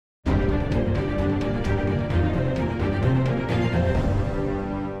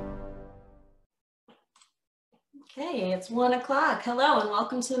Okay, it's 1 o'clock. Hello and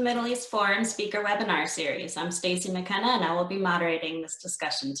welcome to the Middle East Forum Speaker Webinar Series. I'm Stacy McKenna and I will be moderating this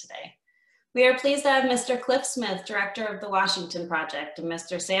discussion today. We are pleased to have Mr. Cliff Smith, Director of the Washington Project, and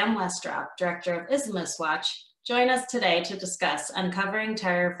Mr. Sam Westrop, Director of Islamist Watch, join us today to discuss uncovering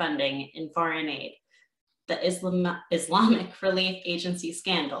terror funding in foreign aid, the Islamic Relief Agency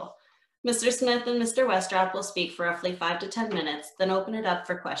scandal. Mr. Smith and Mr. Westrop will speak for roughly 5 to 10 minutes, then open it up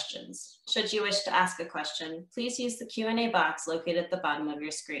for questions. Should you wish to ask a question, please use the Q&A box located at the bottom of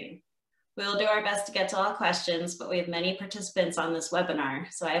your screen. We will do our best to get to all questions, but we have many participants on this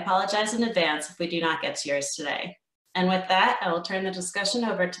webinar, so I apologize in advance if we do not get to yours today. And with that, I will turn the discussion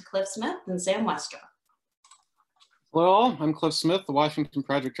over to Cliff Smith and Sam Westrop. Hello, I'm Cliff Smith, the Washington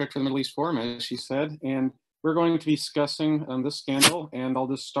Project Director of the Middle East Forum, as she said, and we're going to be discussing this scandal, and I'll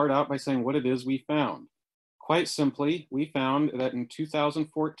just start out by saying what it is we found. Quite simply, we found that in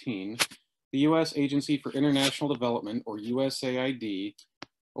 2014, the U.S. Agency for International Development, or USAID,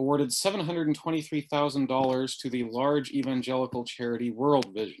 awarded $723,000 to the large evangelical charity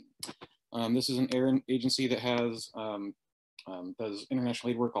World Vision. This is an agency that does international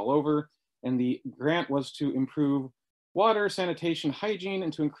aid work all over, and the grant was to improve water, sanitation, hygiene,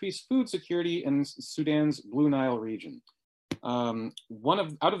 and to increase food security in Sudan's Blue Nile region. Out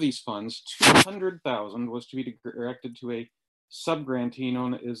of these funds, $200,000 was to be directed to a sub-grantee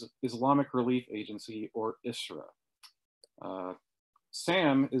known as Islamic Relief Agency, or ISRA.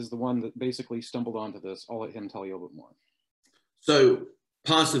 Sam is the one that basically stumbled onto this. I'll let him tell you a little bit more. So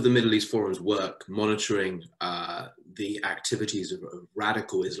part of the Middle East Forum's work monitoring the activities of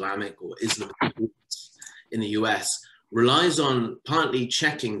radical Islamic or Islamic groups in the US relies on partly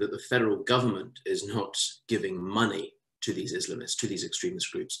checking that the federal government is not giving money to these Islamists, to these extremist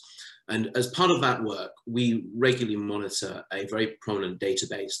groups. And as part of that work, we regularly monitor a very prominent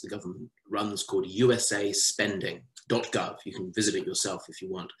database the government runs called usaspending.gov. You can visit it yourself if you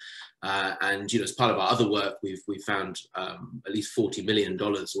want. And as part of our other work, we've found at least $40 million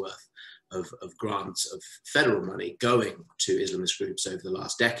worth of grants of federal money going to Islamist groups over the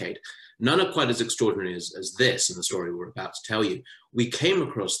last decade. None are quite as extraordinary as this in the story we're about to tell you. We came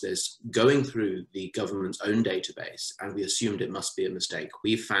across this going through the government's own database, and we assumed it must be a mistake.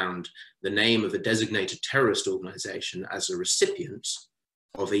 We found the name of a designated terrorist organization as a recipient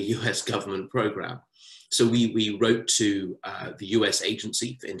of a US government program. So we wrote to the US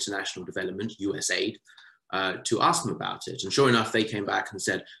Agency for International Development, USAID, to ask them about it. And sure enough, they came back and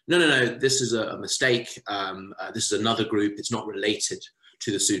said, no, this is a mistake. This is another group. It's not related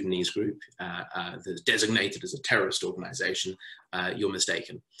to the Sudanese group that's designated as a terrorist organization. You're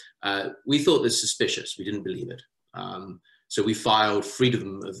mistaken. We thought this suspicious. We didn't believe it. So we filed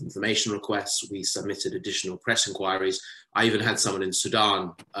freedom of information requests. We submitted additional press inquiries. I even had someone in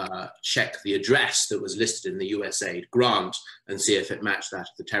Sudan check the address that was listed in the USAID grant and see if it matched that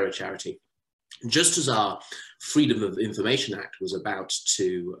of the terror charity. Just as our Freedom of Information Act was about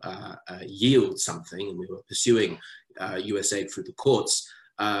to yield something, and we were pursuing USAID through the courts,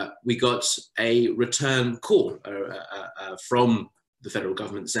 we got a return call from the federal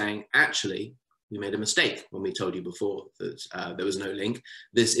government saying, actually, we made a mistake when we told you before that there was no link.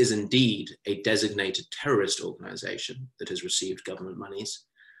 This is indeed a designated terrorist organization that has received government monies.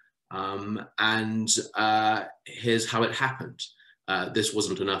 And here's how it happened. This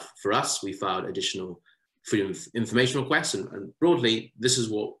wasn't enough for us. We filed additional freedom of information requests, and broadly, this is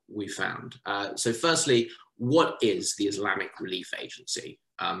what we found. So firstly, what is the Islamic Relief Agency?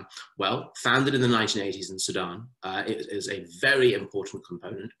 Well, founded in the 1980s in Sudan, it is a very important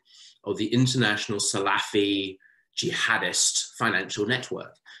component of the international Salafi jihadist financial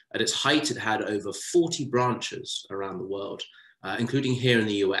network. At its height, it had over 40 branches around the world, including here in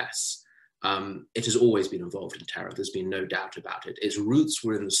the US. It has always been involved in terror. There's been no doubt about it. Its roots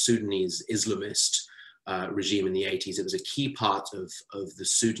were in the Sudanese Islamist regime in the 80s. It was a key part of the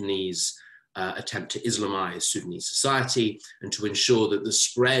Sudanese attempt to Islamize Sudanese society and to ensure that the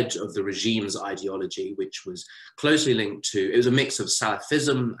spread of the regime's ideology, which was closely linked to, it was a mix of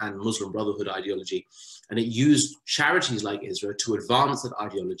Salafism and Muslim Brotherhood ideology, and it used charities like ISRA to advance that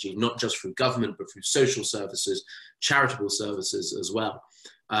ideology, not just through government, but through social services, charitable services as well.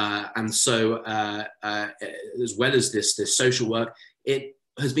 And so, as well as this social work, it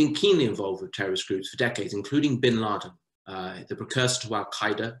has been keenly involved with terrorist groups for decades, including Bin Laden. The precursor to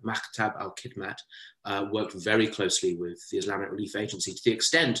Al-Qaeda, Maktab al-Khidmat, worked very closely with the Islamic Relief Agency to the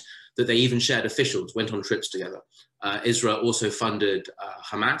extent that they even shared officials, went on trips together. ISRA also funded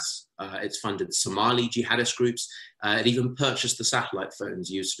Hamas. It's funded Somali jihadist groups. It even purchased the satellite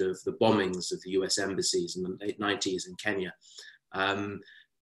phones used for the bombings of the US embassies in the late 90s in Kenya.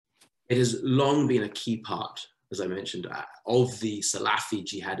 It has long been a key part as I mentioned, of the Salafi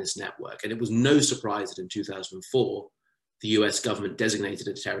jihadist network. And it was no surprise that in 2004, the US government designated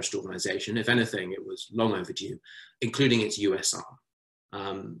it a terrorist organization. If anything, it was long overdue, including its US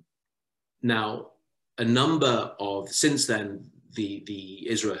arm. Now, since then, the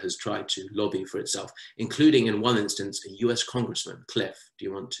Israel has tried to lobby for itself, including in one instance, a US congressman. Cliff, do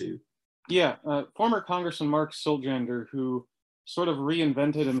you want to? Yeah, former Congressman Mark Soljander, who sort of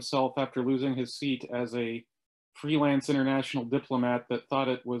reinvented himself after losing his seat as a freelance international diplomat that thought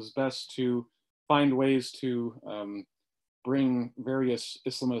it was best to find ways to bring various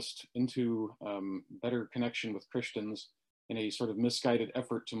Islamists into better connection with Christians in a sort of misguided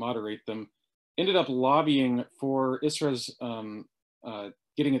effort to moderate them, ended up lobbying for ISRA's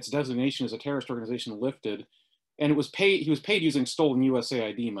getting its designation as a terrorist organization lifted. And he was paid using stolen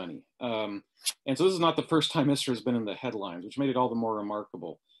USAID money. And so this is not the first time ISRA has been in the headlines, which made it all the more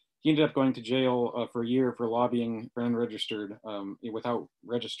remarkable. He ended up going to jail for a year for lobbying for unregistered, without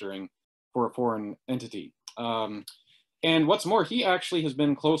registering for a foreign entity. And what's more, he actually has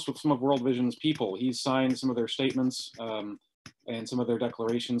been close with some of World Vision's people. He's signed some of their statements and some of their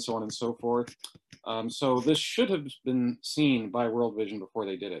declarations, so on and so forth. So this should have been seen by World Vision before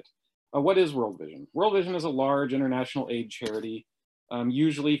they did it. What is World Vision? World Vision is a large international aid charity,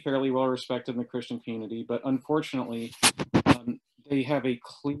 usually fairly well respected in the Christian community, but unfortunately, they have a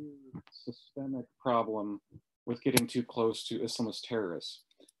clear systemic problem with getting too close to Islamist terrorists.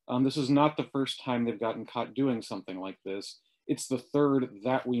 This is not the first time they've gotten caught doing something like this. It's the third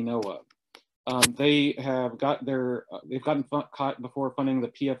that we know of. They have they've gotten caught before funding the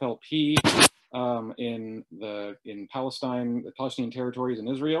PFLP in Palestine, the Palestinian territories in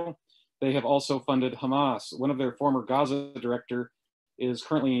Israel. They have also funded Hamas. One of their former Gaza director is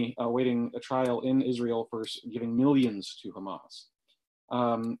currently awaiting a trial in Israel for giving millions to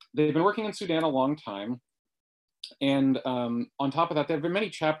Hamas. They've been working in Sudan a long time. And on top of that, there have been many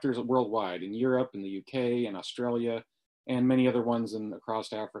chapters worldwide in Europe, in the UK, and Australia, and many other ones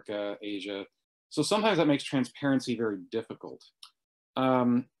across Africa, Asia. So sometimes that makes transparency very difficult.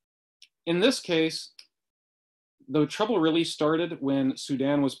 In this case, the trouble really started when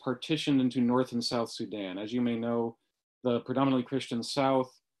Sudan was partitioned into North and South Sudan. As you may know, the predominantly Christian South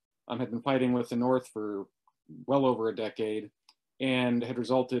had been fighting with the North for well over a decade and had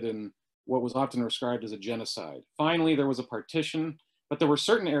resulted in what was often described as a genocide. Finally, there was a partition, but there were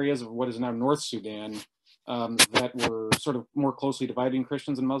certain areas of what is now North Sudan that were sort of more closely dividing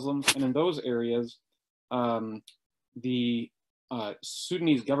Christians and Muslims. And in those areas, the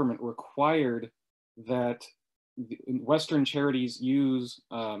Sudanese government required that Western charities use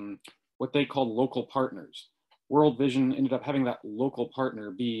what they called local partners. World Vision ended up having that local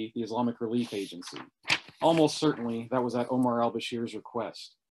partner be the Islamic Relief Agency. Almost certainly that was at Omar al-Bashir's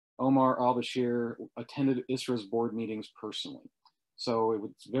request. Omar al-Bashir attended ISRA's board meetings personally. So it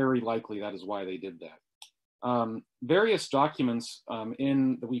was very likely that is why they did that. Various documents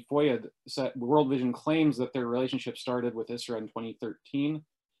in the WeFOIA set, World Vision claims that their relationship started with ISRA in 2013.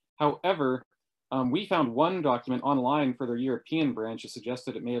 However, we found one document online for their European branch that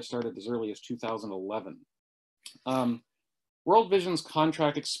suggested it may have started as early as 2011. World Vision's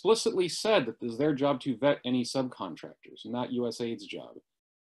contract explicitly said that it is their job to vet any subcontractors, not USAID's job.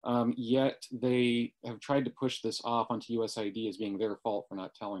 Yet they have tried to push this off onto USAID as being their fault for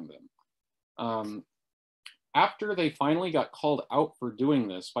not telling them. After they finally got called out for doing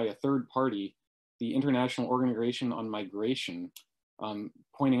this by a third party, the International Organization on Migration,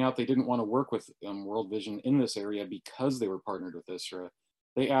 pointing out they didn't want to work with World Vision in this area because they were partnered with ISRA,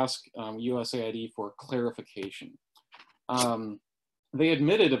 they asked USAID for clarification. They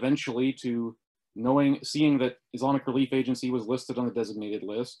admitted eventually to seeing that Islamic Relief Agency was listed on the designated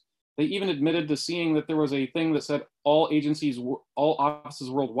list. They even admitted to seeing that there was a thing that said all offices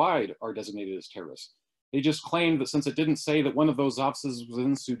worldwide are designated as terrorists. They just claimed that since it didn't say that one of those offices was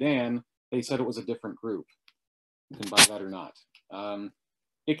in Sudan, they said it was a different group. You can buy that or not.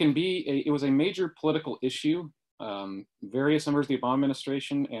 It was a major political issue. Various members of the Obama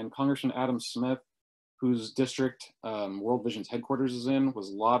administration and Congressman Adam Smith, whose district World Vision's headquarters is in, was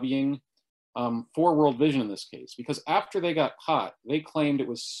lobbying for World Vision in this case, because after they got caught, they claimed it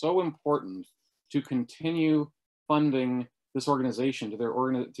was so important to continue funding this organization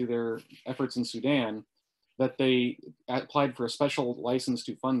to their efforts in Sudan that they applied for a special license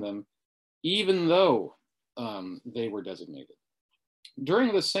to fund them, even though they were designated.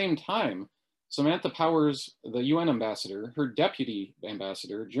 During the same time, Samantha Powers, the UN ambassador, her deputy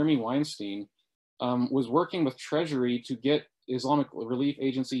ambassador, Jeremy Weinstein, was working with Treasury to get Islamic Relief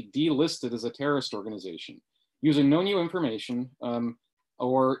Agency delisted as a terrorist organization. Using no new information,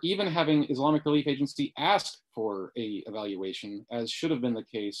 or even having Islamic Relief Agency ask for a evaluation, as should have been the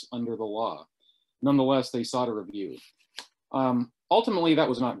case under the law. Nonetheless, they sought a review. Ultimately, that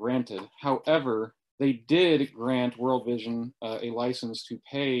was not granted. However, they did grant World Vision a license to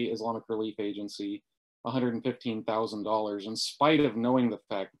pay Islamic Relief Agency $115,000 in spite of knowing the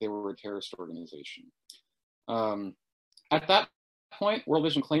fact that they were a terrorist organization. At that point, World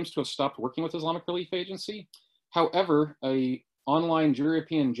Vision claims to have stopped working with Islamic Relief Agency. However, a online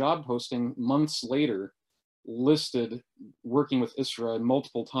European job posting months later listed working with ISRA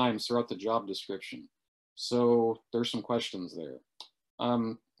multiple times throughout the job description. So there's some questions there.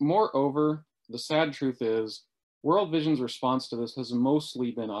 Moreover, the sad truth is World Vision's response to this has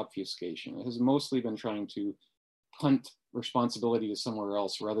mostly been obfuscation. It has mostly been trying to punt responsibility to somewhere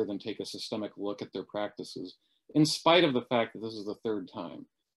else rather than take a systemic look at their practices, in spite of the fact that this is the third time.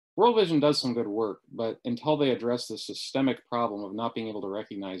 World Vision does some good work, but until they address the systemic problem of not being able to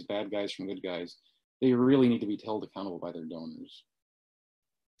recognize bad guys from good guys, they really need to be held accountable by their donors.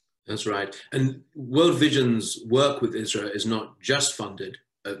 That's right. And World Vision's work with ISRA is not just funded,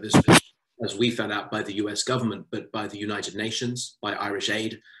 as we found out, by the US government, but by the United Nations, by Irish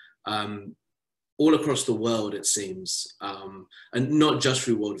Aid, all across the world, it seems, and not just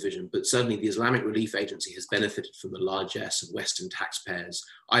through World Vision, but certainly the Islamic Relief Agency has benefited from the largesse of Western taxpayers,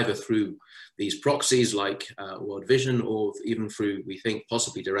 either through these proxies like World Vision, or even through, we think,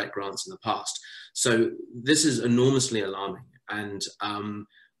 possibly direct grants in the past. So this is enormously alarming, and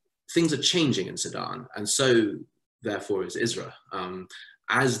things are changing in Sudan, and so therefore is ISRA.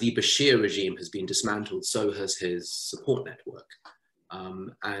 As the Bashir regime has been dismantled, so has his support network.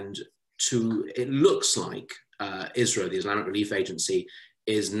 It looks like ISRA, the Islamic Relief Agency,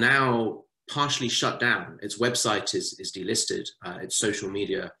 is now partially shut down. Its website is delisted. Its social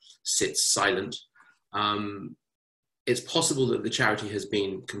media sits silent. It's possible that the charity has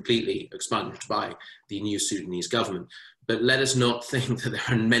been completely expunged by the new Sudanese government. But let us not think that there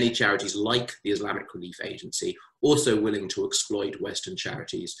are many charities like the Islamic Relief Agency also willing to exploit Western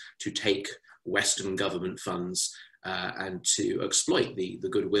charities to take Western government funds and to exploit the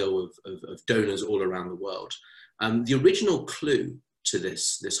goodwill of donors all around the world. The original clue to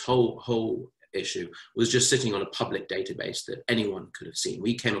this whole issue was just sitting on a public database that anyone could have seen.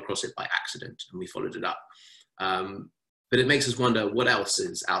 We came across it by accident and we followed it up. But it makes us wonder what else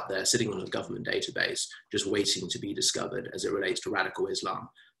is out there sitting on a government database, just waiting to be discovered as it relates to radical Islam,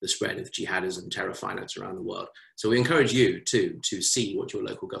 the spread of jihadism, terror finance around the world. So we encourage you to see what your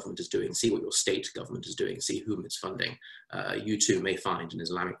local government is doing, see what your state government is doing, see whom it's funding. You too may find an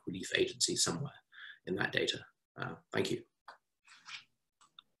Islamic Relief Agency somewhere in that data. Thank you.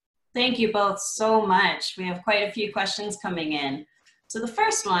 Thank you both so much. We have quite a few questions coming in. So the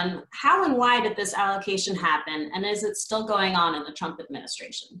first one, how and why did this allocation happen, and is it still going on in the Trump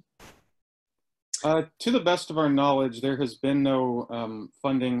administration? To the best of our knowledge, there has been no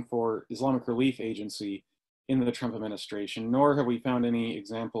funding for Islamic Relief Agency in the Trump administration, nor have we found any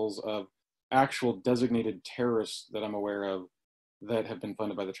examples of actual designated terrorists that I'm aware of that have been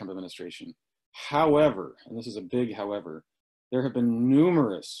funded by the Trump administration. However, and this is a big however, there have been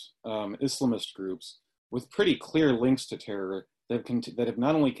numerous Islamist groups with pretty clear links to terror that have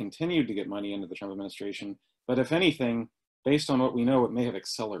not only continued to get money into the Trump administration, but if anything, based on what we know, it may have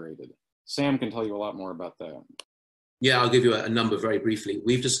accelerated. Sam can tell you a lot more about that. Yeah, I'll give you a number very briefly.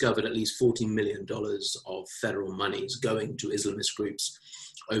 We've discovered at least $40 million of federal monies going to Islamist groups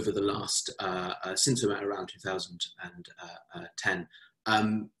over the last, since around 2010.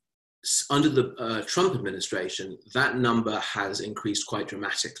 Under the Trump administration, that number has increased quite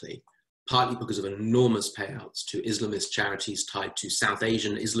dramatically, partly because of enormous payouts to Islamist charities tied to South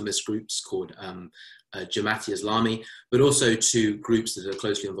Asian Islamist groups called Jamaat-e-Islami, but also to groups that are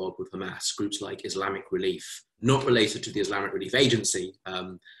closely involved with Hamas, groups like Islamic Relief, not related to the Islamic Relief Agency,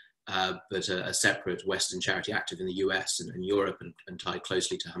 but a separate Western charity active in the US and Europe and tied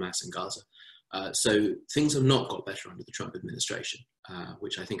closely to Hamas and Gaza. So things have not got better under the Trump administration,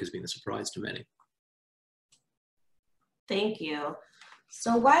 which I think has been a surprise to many. Thank you.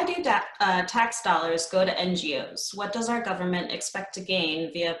 So why do tax dollars go to NGOs? What does our government expect to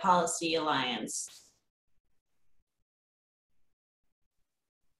gain via policy alliance?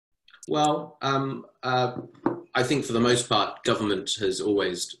 Well, I think for the most part, government has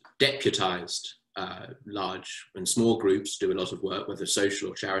always deputized large and small groups to do a lot of work, whether social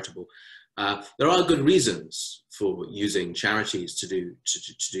or charitable. There are good reasons for using charities to do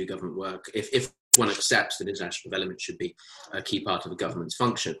government work. If one accepts that international development should be a key part of a government's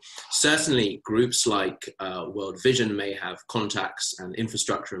function. Certainly, groups like World Vision may have contacts and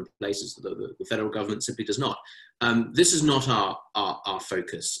infrastructure in places that the federal government simply does not. This is not our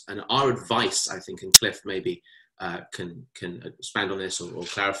focus, and our advice, I think, and Cliff maybe can expand on this or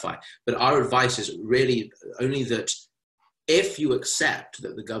clarify, but our advice is really only that if you accept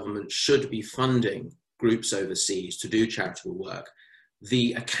that the government should be funding groups overseas to do charitable work,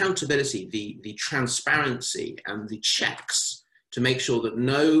 the accountability, the transparency and the checks to make sure that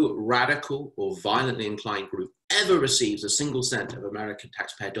no radical or violently inclined group ever receives a single cent of American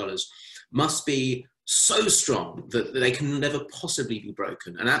taxpayer dollars must be so strong that they can never possibly be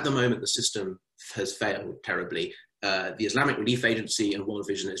broken. And at the moment, the system has failed terribly. The Islamic Relief Agency and World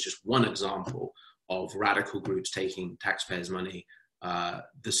Vision is just one example of radical groups taking taxpayers' money.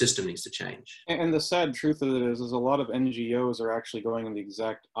 The system needs to change. And the sad truth of it is a lot of NGOs are actually going in the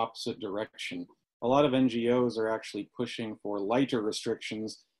exact opposite direction. A lot of NGOs are actually pushing for lighter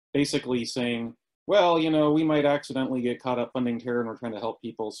restrictions, basically saying, well, you know, we might accidentally get caught up funding terror and we're trying to help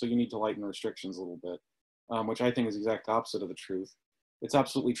people, so you need to lighten restrictions a little bit, which I think is the exact opposite of the truth. It's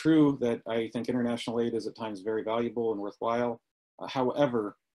absolutely true that I think international aid is at times very valuable and worthwhile.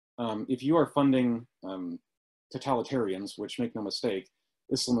 However, if you are funding totalitarians, which make no mistake,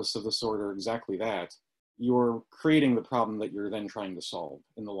 Islamists of the sort are exactly that, you're creating the problem that you're then trying to solve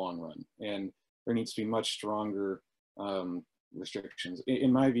in the long run. And there needs to be much stronger restrictions.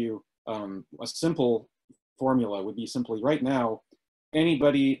 In my view, a simple formula would be simply right now,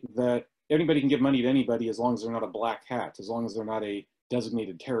 anybody can give money to anybody as long as they're not a black hat, as long as they're not a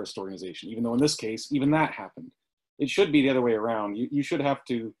designated terrorist organization, even though in this case, even that happened. It should be the other way around. You should have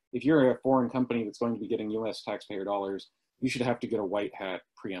to, if you're a foreign company that's going to be getting US taxpayer dollars, you should have to get a white hat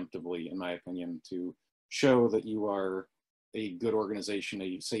preemptively, in my opinion, to show that you are a good organization,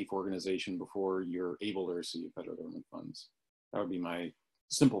 a safe organization before you're able to receive federal government funds. That would be my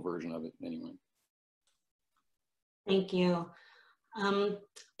simple version of it anyway. Thank you.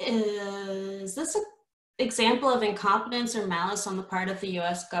 Is this an example of incompetence or malice on the part of the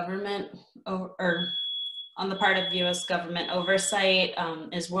US government or on the part of US government oversight?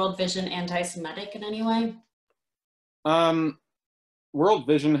 Is World Vision anti-Semitic in any way? World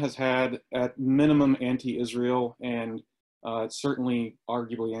Vision has had at minimum anti-Israel and certainly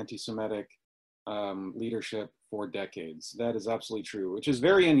arguably anti-Semitic leadership for decades. That is absolutely true, which is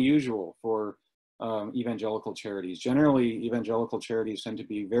very unusual for evangelical charities. Generally, evangelical charities tend to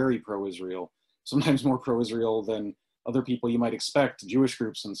be very pro-Israel, sometimes more pro-Israel than other people you might expect, Jewish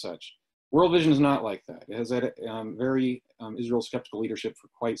groups and such. World Vision is not like that. It has had very Israel skeptical leadership for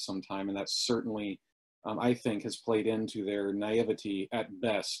quite some time, and that certainly, I think, has played into their naivety at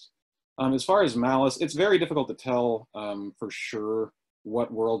best. As far as malice, it's very difficult to tell for sure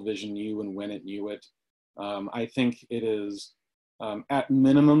what World Vision knew and when it knew it. I think it is at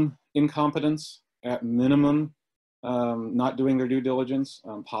minimum incompetence, at minimum not doing their due diligence,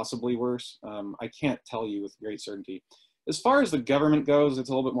 possibly worse. I can't tell you with great certainty. As far as the government goes, it's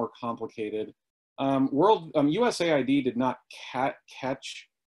a little bit more complicated. USAID did not catch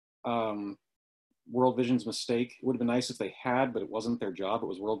World Vision's mistake. It would have been nice if they had, but it wasn't their job. It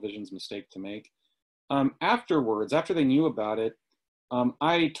was World Vision's mistake to make. Afterwards, after they knew about it,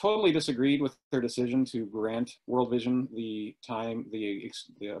 I totally disagreed with their decision to grant World Vision the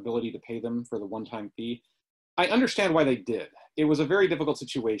ability to pay them for the one-time fee. I understand why they did. It was a very difficult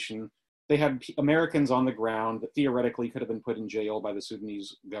situation. They had Americans on the ground that theoretically could have been put in jail by the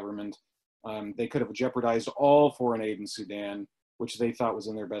Sudanese government. They could have jeopardized all foreign aid in Sudan, which they thought was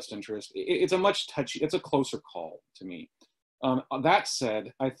in their best interest. It's a closer call to me. That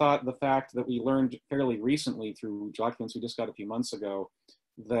said, I thought the fact that we learned fairly recently through documents we just got a few months ago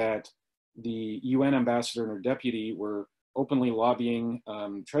that the UN ambassador and her deputy were openly lobbying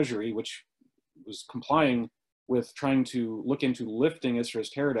Treasury, which was complying with trying to look into lifting ISRA's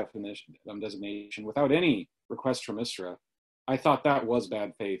terror designation without any request from ISRA. I thought that was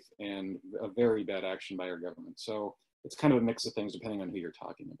bad faith and a very bad action by our government. So it's kind of a mix of things depending on who you're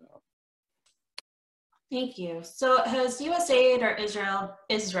talking about. Thank you. So has USAID or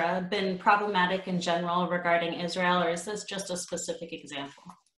ISRA been problematic in general regarding Israel, or is this just a specific example?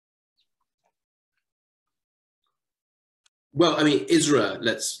 Well, I mean, ISRA,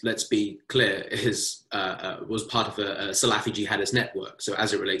 let's be clear, was part of a Salafi jihadist network. So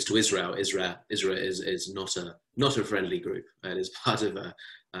as it relates to Israel, ISRA is not a friendly group. It is part of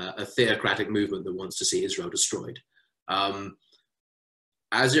a theocratic movement that wants to see Israel destroyed.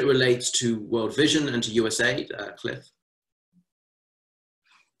 As it relates to World Vision and to USAID, Cliff?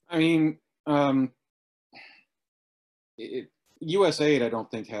 I mean, USAID, I don't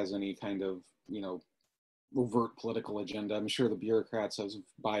think has any kind of you know, overt political agenda. I'm sure the bureaucrats have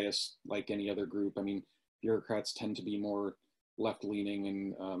bias like any other group. I mean, bureaucrats tend to be more left-leaning,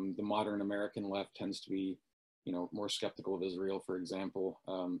 and the modern American left tends to be, you know, more skeptical of Israel, for example.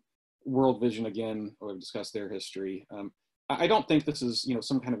 World Vision, again, we've discussed their history. I don't think this is, you know,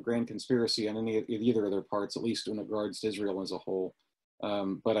 some kind of grand conspiracy on either of their parts, at least in regards to Israel as a whole.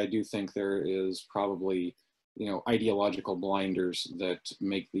 But I do think there is probably, you know, ideological blinders that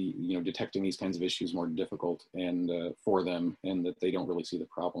make the, you know, detecting these kinds of issues more difficult and for them, and that they don't really see the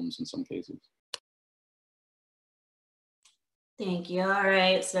problems in some cases. Thank you. All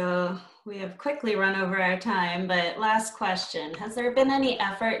right, so we have quickly run over our time, but last question. Has there been any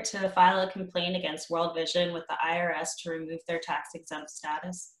effort to file a complaint against World Vision with the IRS to remove their tax-exempt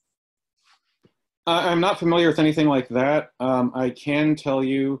status? I'm not familiar with anything like that. I can tell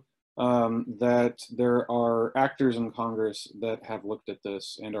you that there are actors in Congress that have looked at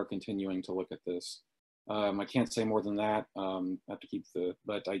this and are continuing to look at this. I can't say more than that. I have to keep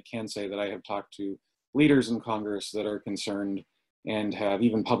but I can say that I have talked to leaders in Congress that are concerned and have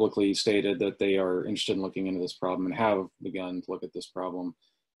even publicly stated that they are interested in looking into this problem and have begun to look at this problem.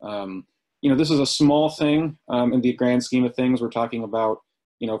 You know, this is a small thing in the grand scheme of things. We're talking about,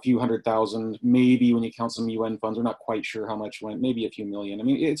 you know, a few $100,000, maybe when you count some UN funds. We're not quite sure how much went, maybe a few million. I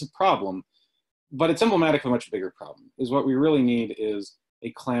mean, it's a problem, but it's emblematic of a much bigger problem. Is what we really need is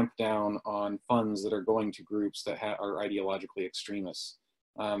a clamp down on funds that are going to groups that are ideologically extremists.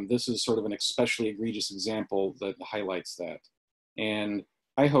 This is sort of an especially egregious example that highlights that. And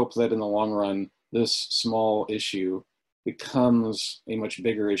I hope that in the long run, this small issue becomes a much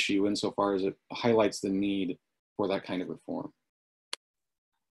bigger issue insofar as it highlights the need for that kind of reform.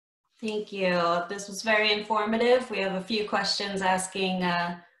 Thank you. This was very informative. We have a few questions asking,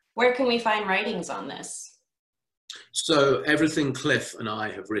 where can we find writings on this? So everything Cliff and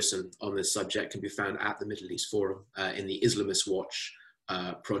I have written on this subject can be found at the Middle East Forum in the Islamist Watch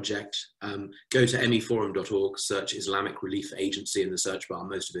project. Go to meforum.org, search Islamic Relief Agency in the search bar.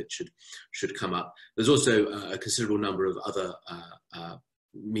 Most of it should come up. There's also a considerable number of other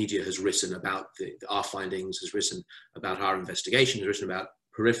media has written about our findings, has written about our investigation, has written about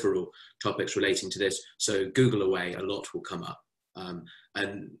peripheral topics relating to this. So Google away, a lot will come up.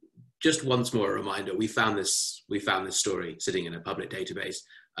 And just once more a reminder, we found this story sitting in a public database.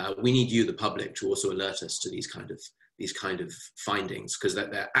 We need you, the public, to also alert us to these kind of findings, because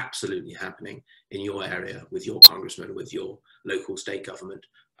they're absolutely happening in your area with your congressman, with your local state government.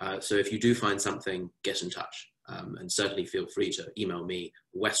 So if you do find something, get in touch, and certainly feel free to email me,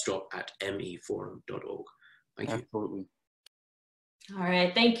 westrop@meforum.org. Thank you. Absolutely. All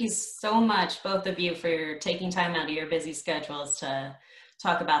right, thank you so much, both of you, for taking time out of your busy schedules to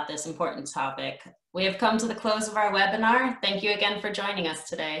talk about this important topic. We have come to the close of our webinar. Thank you again for joining us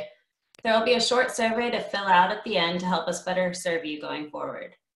today. There will be a short survey to fill out at the end to help us better serve you going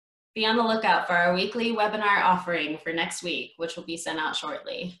forward. Be on the lookout for our weekly webinar offering for next week, which will be sent out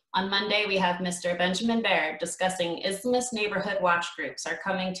shortly. On Monday, we have Mr. Benjamin Baird discussing Islamist neighborhood watch groups are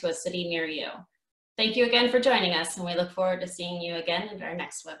coming to a city near you. Thank you again for joining us, and we look forward to seeing you again in our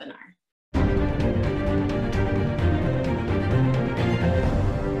next webinar.